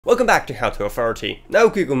Welcome back to How to Authority. Now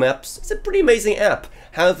Google Maps is a pretty amazing app,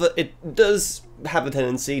 however it does have a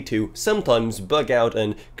tendency to sometimes bug out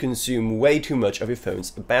and consume way too much of your phone's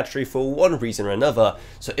battery for one reason or another.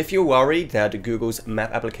 So if you're worried that Google's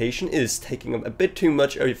map application is taking up a bit too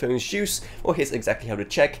much of your phone's use, well, here's exactly how to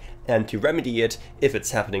check and to remedy it if it's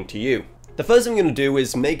happening to you. The first thing we're going to do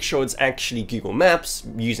is make sure it's actually Google Maps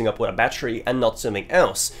using up all our battery and not something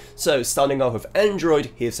else. So starting off with Android,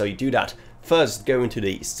 here's how you do that. First, go into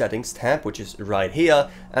the Settings tab, which is right here,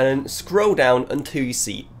 and then scroll down until you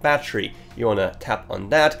see Battery. You want to tap on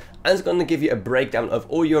that, and it's going to give you a breakdown of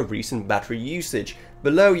all your recent battery usage.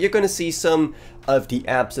 Below, you're going to see some of the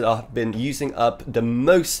apps that have been using up the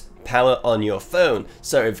most power on your phone.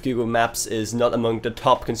 So if Google Maps is not among the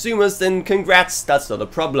top consumers, then congrats, that's not a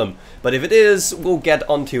problem. But if it is, we'll get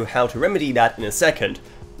onto how to remedy that in a second.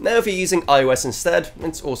 Now if you're using iOS instead,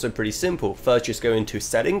 it's also pretty simple. First just go into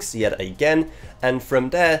Settings yet again, and from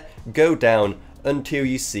there go down until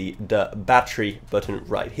you see the battery button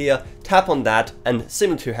right here. Tap on that, and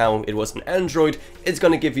similar to how it was in Android, it's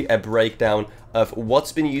going to give you a breakdown of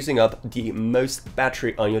what's been using up the most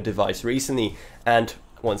battery on your device recently. And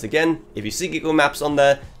once again, if you see Google Maps on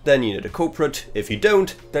there, then you know the culprit. If you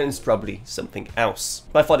don't, then it's probably something else.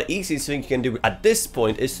 By far the easiest thing you can do at this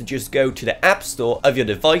point is to just go to the App Store of your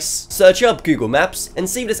device, search up Google Maps, and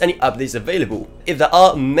see if there's any updates available. If there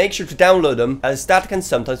are, make sure to download them, as that can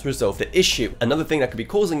sometimes resolve the issue. Another thing that could be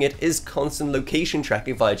causing it is constant location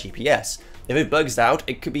tracking via GPS. If it bugs out,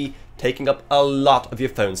 it could be taking up a lot of your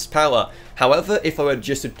phone's power. However, if I were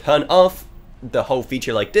just to turn off the whole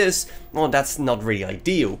feature like this, well, that's not really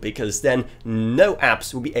ideal, because then no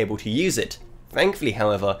apps will be able to use it. Thankfully,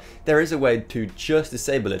 however, there is a way to just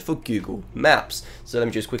disable it for Google Maps. So let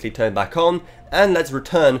me just quickly turn it back on, and let's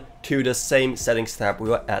return to the same settings tab we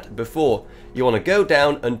were at before. You want to go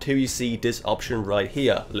down until you see this option right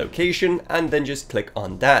here, location, and then just click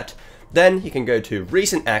on that. Then you can go to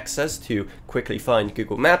recent access to quickly find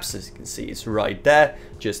Google Maps. As you can see, it's right there.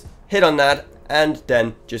 Just hit on that, and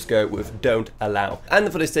then just go with don't allow. And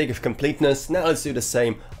for the sake of completeness, now let's do the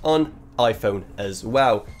same on iPhone as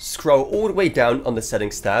well. Scroll all the way down on the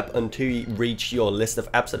settings tab until you reach your list of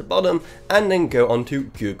apps at the bottom, and then go on to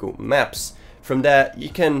Google Maps. From there, you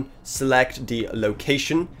can select the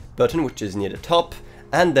location button, which is near the top,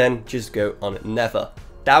 and then just go on never.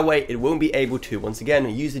 That way it won't be able to, once again,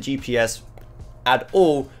 use the GPS at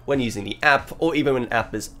all when using the app, or even when an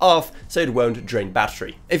app is off, so it won't drain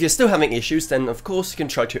battery. If you're still having issues, then of course you can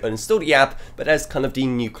try to uninstall the app, but that's kind of the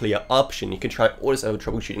nuclear option. You can try all these other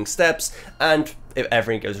troubleshooting steps, and if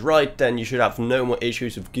everything goes right, then you should have no more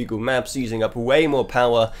issues with Google Maps using up way more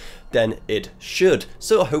power than it should.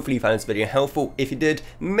 So hopefully you found this video helpful. If you did,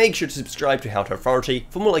 make sure to subscribe to How to Authority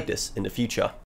for more like this in the future.